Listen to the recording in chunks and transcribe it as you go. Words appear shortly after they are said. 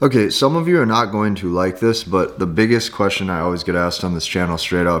Okay, some of you are not going to like this, but the biggest question I always get asked on this channel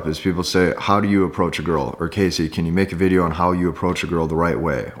straight up is people say, how do you approach a girl? Or Casey, can you make a video on how you approach a girl the right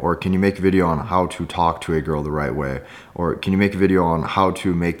way? Or can you make a video on how to talk to a girl the right way? Or can you make a video on how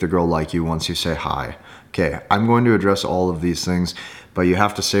to make the girl like you once you say hi? Okay, I'm going to address all of these things, but you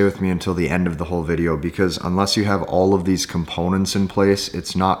have to stay with me until the end of the whole video because unless you have all of these components in place,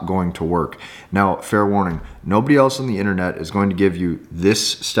 it's not going to work. Now, fair warning, nobody else on the internet is going to give you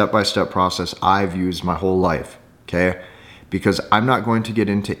this step-by-step process I've used my whole life, okay? Because I'm not going to get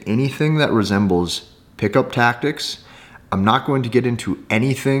into anything that resembles pickup tactics. I'm not going to get into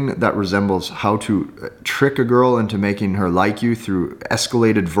anything that resembles how to trick a girl into making her like you through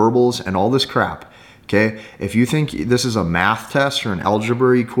escalated verbals and all this crap. Okay, if you think this is a math test or an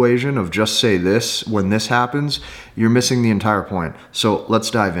algebra equation of just say this when this happens, you're missing the entire point. So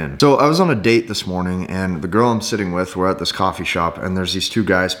let's dive in. So I was on a date this morning and the girl I'm sitting with, we're at this coffee shop and there's these two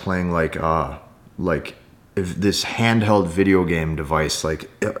guys playing like this handheld video game device, like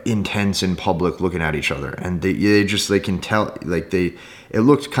intense in public looking at each other. And they can tell, like it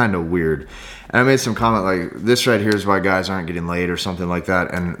looked kind of weird. And I made some comment like, this right here is why guys aren't getting laid or something like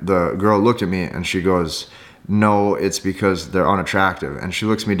that. And the girl looked at me and she goes, no, it's because they're unattractive. And she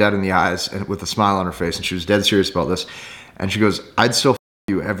looks me dead in the eyes and with a smile on her face. And she was dead serious about this. And she goes, I'd still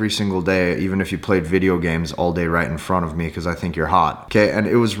you every single day, even if you played video games all day right in front of me because I think you're hot. Okay, and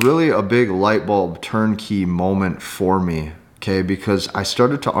it was really a big light bulb turnkey moment for me. Okay, because I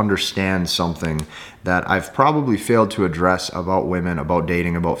started to understand something that I've probably failed to address about women, about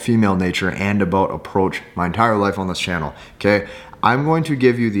dating, about female nature, and about approach my entire life on this channel. Okay, I'm going to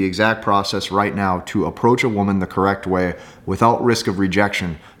give you the exact process right now to approach a woman the correct way without risk of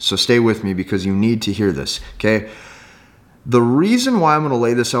rejection. So stay with me because you need to hear this. Okay. The reason why I'm going to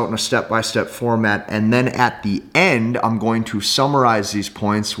lay this out in a step-by-step format and then at the end I'm going to summarize these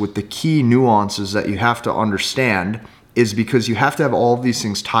points with the key nuances that you have to understand is because you have to have all of these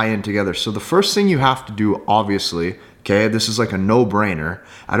things tie in together. So the first thing you have to do, obviously, okay, this is like a no-brainer.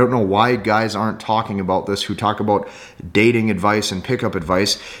 I don't know why guys aren't talking about this who talk about dating advice and pickup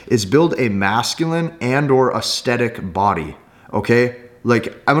advice, is build a masculine and or aesthetic body, okay?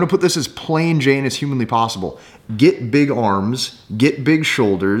 Like, I'm going to put this as plain Jane as humanly possible. Get big arms, get big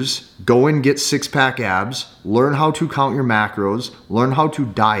shoulders, go and get six-pack abs, learn how to count your macros, learn how to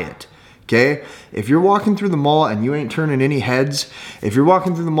diet, okay? If you're walking through the mall and you ain't turning any heads, if you're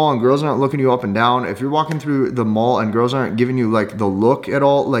walking through the mall and girls aren't looking you up and down, if you're walking through the mall and girls aren't giving you like the look at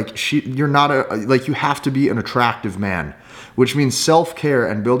all, like you're not like you have to be an attractive man. Which means self-care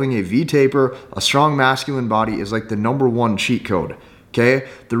and building a V-taper, a strong masculine body is like the #1 cheat code. Okay,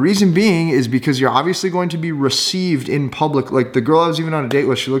 the reason being is because you're obviously going to be received in public. Like the girl I was even on a date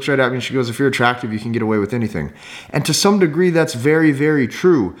with, she looks right at me and she goes, if you're attractive, you can get away with anything. And to some degree, that's very, very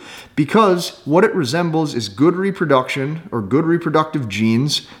true because what it resembles is good reproduction or good reproductive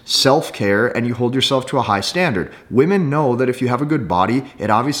genes, self-care, and you hold yourself to a high standard. Women know that if you have a good body, it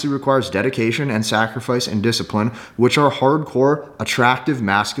obviously requires dedication and sacrifice and discipline, which are hardcore, attractive,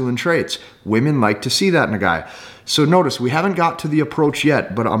 masculine traits. Women like to see that in a guy. So notice, we haven't got to the approach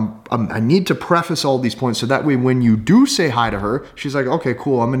yet, but I need to preface all these points so that way when you do say hi to her, she's like, okay,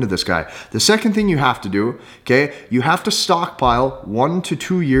 cool, I'm into this guy. The second thing you have to do, okay, you have to stockpile 1 to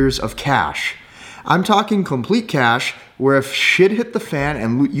 2 years of cash. I'm talking complete cash where if shit hit the fan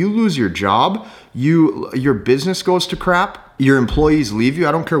and you lose your job, your business goes to crap, your employees leave you,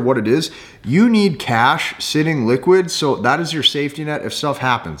 I don't care what it is, you need cash sitting liquid, so that is your safety net if stuff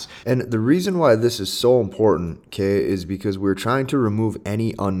happens. And the reason why this is so important, okay, is because we're trying to remove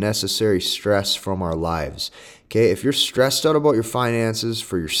any unnecessary stress from our lives. Okay, if you're stressed out about your finances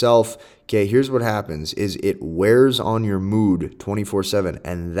for yourself, okay, here's what happens is it wears on your mood 24/7,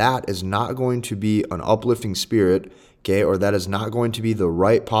 and that is not going to be an uplifting spirit, okay, or that is not going to be the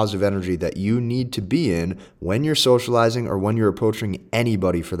right positive energy that you need to be in when you're socializing or when you're approaching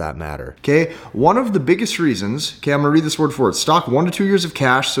anybody for that matter, okay? One of the biggest reasons, okay, I'm gonna read this word for it, stock 1 to 2 years of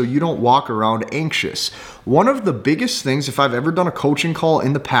cash so you don't walk around anxious. One of the biggest things, if I've ever done a coaching call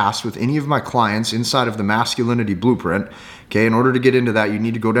in the past with any of my clients inside of the Masculinity Blueprint, okay, in order to get into that, you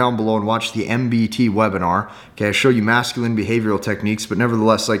need to go down below and watch the MBT webinar, okay? I show you masculine behavioral techniques, but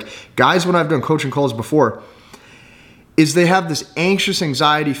nevertheless, like guys, when I've done coaching calls before, is they have this anxious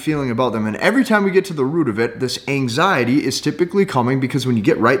anxiety feeling about them. And every time we get to the root of it, this anxiety is typically coming because when you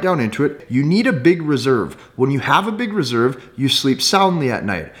get right down into it, you need a big reserve. When you have a big reserve, you sleep soundly at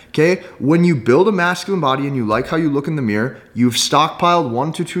night, okay? When you build a masculine body and you like how you look in the mirror, you've stockpiled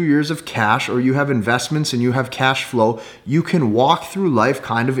 1 to 2 years of cash, or you have investments and you have cash flow, you can walk through life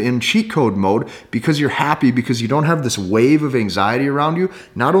kind of in cheat code mode because you're happy, because you don't have this wave of anxiety around you,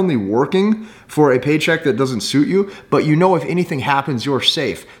 not only working for a paycheck that doesn't suit you, but you know if anything happens, you're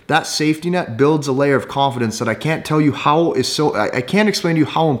safe. That safety net builds a layer of confidence that I can't tell you how is so, I can't explain to you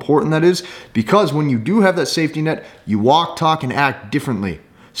how important that is, because when you do have that safety net, you walk, talk, and act differently.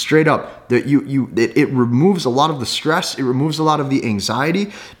 Straight up, that it removes a lot of the stress, it removes a lot of the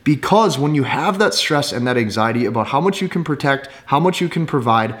anxiety, because when you have that stress and that anxiety about how much you can protect, how much you can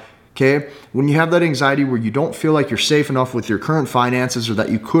provide, okay, when you have that anxiety where you don't feel like you're safe enough with your current finances, or that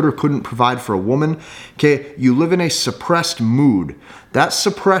you could or couldn't provide for a woman, okay, you live in a suppressed mood. That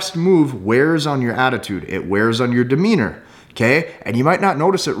suppressed mood wears on your attitude, it wears on your demeanor, okay, and you might not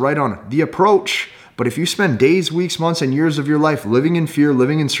notice it right on the approach. But if you spend days, weeks, months, and years of your life living in fear,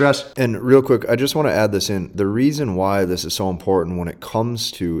 living in stress. And real quick, I just want to add this in. The reason why this is so important when it comes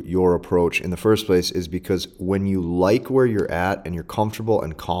to your approach in the first place is because when you like where you're at and you're comfortable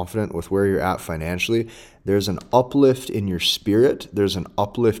and confident with where you're at financially, there's an uplift in your spirit, there's an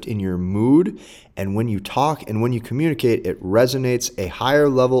uplift in your mood, and when you talk and when you communicate, it resonates a higher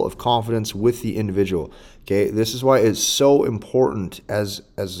level of confidence with the individual. Okay, this is why it's so important as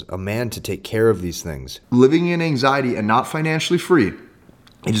a man to take care of these things. Living in anxiety and not financially free,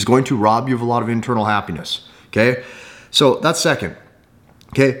 it is going to rob you of a lot of internal happiness. Okay, so that's second.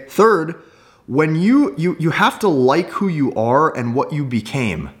 Okay, third, when you have to like who you are and what you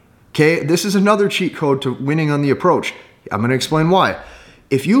became. Okay, this is another cheat code to winning on the approach. I'm going to explain why.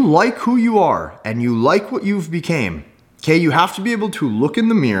 If you like who you are and you like what you've became, okay, you have to be able to look in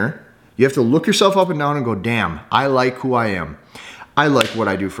the mirror. You have to look yourself up and down and go, damn, I like who I am. I like what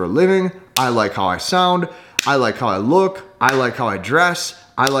I do for a living. I like how I sound. I like how I look. I like how I dress.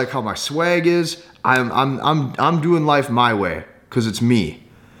 I like how my swag is. I'm doing life my way because it's me.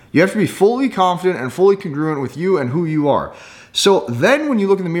 You have to be fully confident and fully congruent with you and who you are. So then when you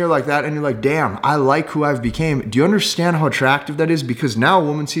look in the mirror like that and you're like, damn, I like who I've became. Do you understand how attractive that is? Because now a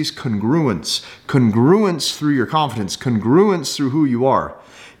woman sees congruence. Congruence through your confidence. Congruence through who you are.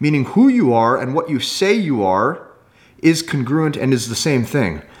 Meaning who you are and what you say you are is congruent and is the same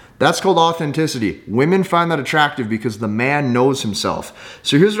thing. That's called authenticity. Women find that attractive because the man knows himself.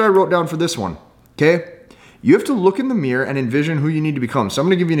 So here's what I wrote down for this one, okay? You have to look in the mirror and envision who you need to become. So I'm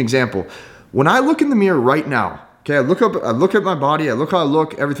going to give you an example. When I look in the mirror right now, okay, I look at my body, I look how I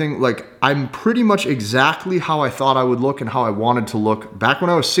look, everything, like I'm pretty much exactly how I thought I would look and how I wanted to look. Back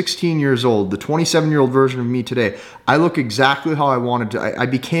when I was 16 years old, the 27-year-old version of me today, I look exactly how I wanted to, I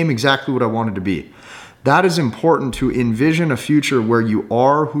became exactly what I wanted to be. That is important to envision a future where you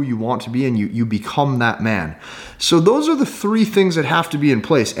are who you want to be and you become that man. So those are the three things that have to be in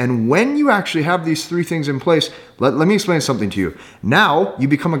place. And when you actually have these three things in place, let me explain something to you. Now you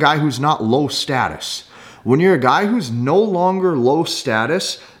become a guy who's not low status. When you're a guy who's no longer low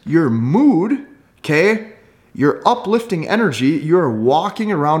status, your mood, okay, your uplifting energy, you're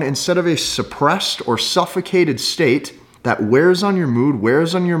walking around instead of a suppressed or suffocated state that wears on your mood,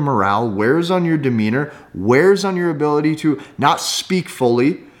 wears on your morale, wears on your demeanor, wears on your ability to not speak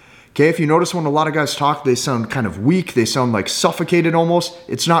fully. Okay, if you notice when a lot of guys talk, they sound kind of weak, they sound like suffocated almost.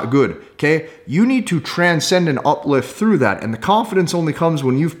 It's not good, okay? You need to transcend and uplift through that, and the confidence only comes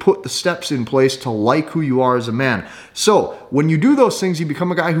when you've put the steps in place to like who you are as a man. So, when you do those things, you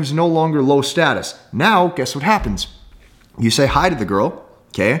become a guy who's no longer low status. Now, guess what happens? You say hi to the girl,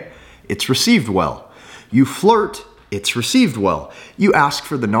 okay? It's received well. You flirt, it's received well. You ask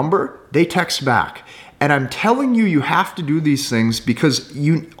for the number, they text back. And I'm telling you, you have to do these things because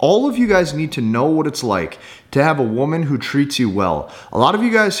all of you guys need to know what it's like to have a woman who treats you well. A lot of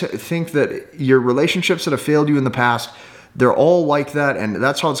you guys think that your relationships that have failed you in the past, they're all like that and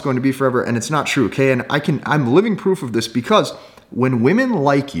that's how it's going to be forever. And it's not true, okay? And I'm living proof of this because when women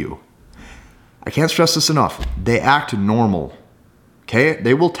like you, I can't stress this enough, they act normal, okay?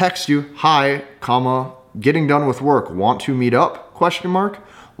 They will text you, hi, comma, getting done with work, want to meet up, question mark?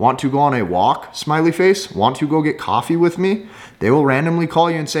 Want to go on a walk, smiley face? Want to go get coffee with me? They will randomly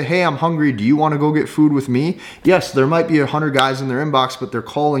call you and say, hey, I'm hungry. Do you want to go get food with me? Yes, there might be 100 guys in their inbox, but they're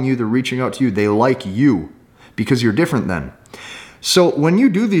calling you, they're reaching out to you. They like you because you're different then. So when you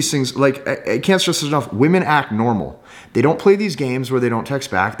do these things, like, I can't stress this enough, women act normal. They don't play these games where they don't text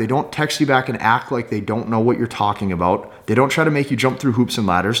back. They don't text you back and act like they don't know what you're talking about. They don't try to make you jump through hoops and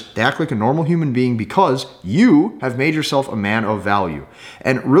ladders. They act like a normal human being because you have made yourself a man of value.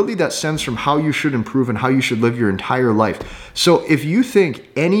 And really that stems from how you should improve and how you should live your entire life. So if you think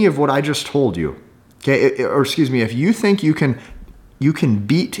any of what I just told you, okay, or excuse me, if you think you can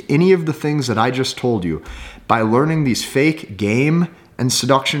beat any of the things that I just told you by learning these fake game and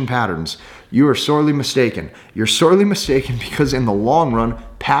seduction patterns, you are sorely mistaken. You're sorely mistaken because in the long run,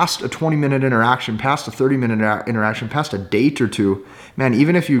 past a 20-minute interaction, past a 30-minute interaction, past a date or two, man,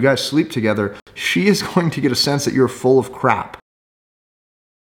 even if you guys sleep together, she is going to get a sense that you're full of crap.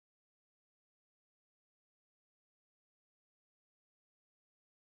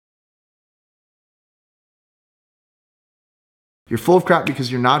 You're full of crap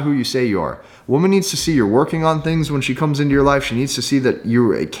because you're not who you say you are. A woman needs to see you're working on things when she comes into your life. She needs to see that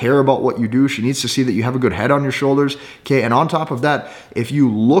you care about what you do. She needs to see that you have a good head on your shoulders. Okay, and on top of that, if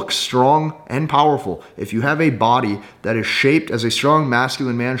you look strong and powerful, if you have a body that is shaped as a strong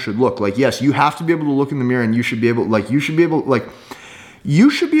masculine man should look, like, yes, you have to be able to look in the mirror and you should be able to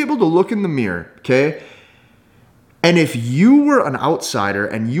look in the mirror, okay? And if you were an outsider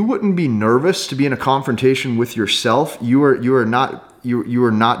and you wouldn't be nervous to be in a confrontation with yourself, you are not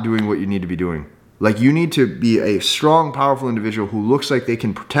doing what you need to be doing. Like, you need to be a strong, powerful individual who looks like they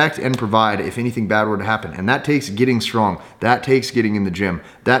can protect and provide if anything bad were to happen. And that takes getting strong. That takes getting in the gym.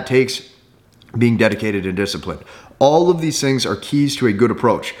 That takes being dedicated and disciplined. All of these things are keys to a good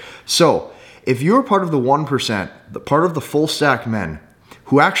approach. So if you're part of the 1%, part of the full stack men,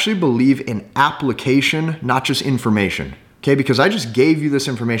 who actually believe in application, not just information. Okay, because I just gave you this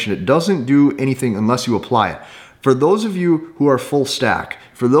information. It doesn't do anything unless you apply it. For those of you who are full stack,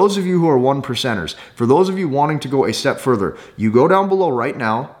 for those of you who are 1%ers, for those of you wanting to go a step further, you go down below right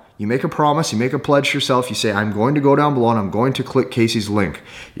now, you make a promise, you make a pledge to yourself, you say, I'm going to go down below and I'm going to click Casey's link.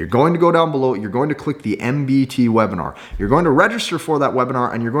 You're going to go down below, you're going to click the MBT webinar. You're going to register for that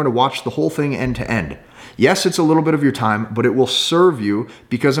webinar and you're going to watch the whole thing end to end. Yes, it's a little bit of your time, but it will serve you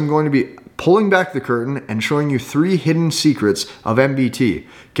because I'm going to be pulling back the curtain and showing you 3 hidden secrets of MBT.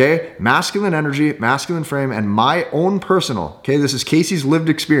 Okay, masculine energy, masculine frame, and my own personal, okay, this is Casey's lived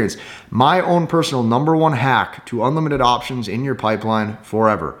experience, my own personal #1 hack to unlimited options in your pipeline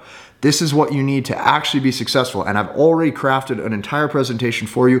forever. This is what you need to actually be successful. And I've already crafted an entire presentation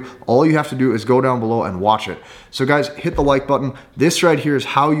for you. All you have to do is go down below and watch it. So guys, hit the like button. This right here is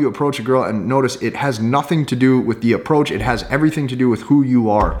how you approach a girl. And notice it has nothing to do with the approach. It has everything to do with who you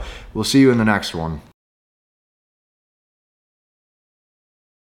are. We'll see you in the next one.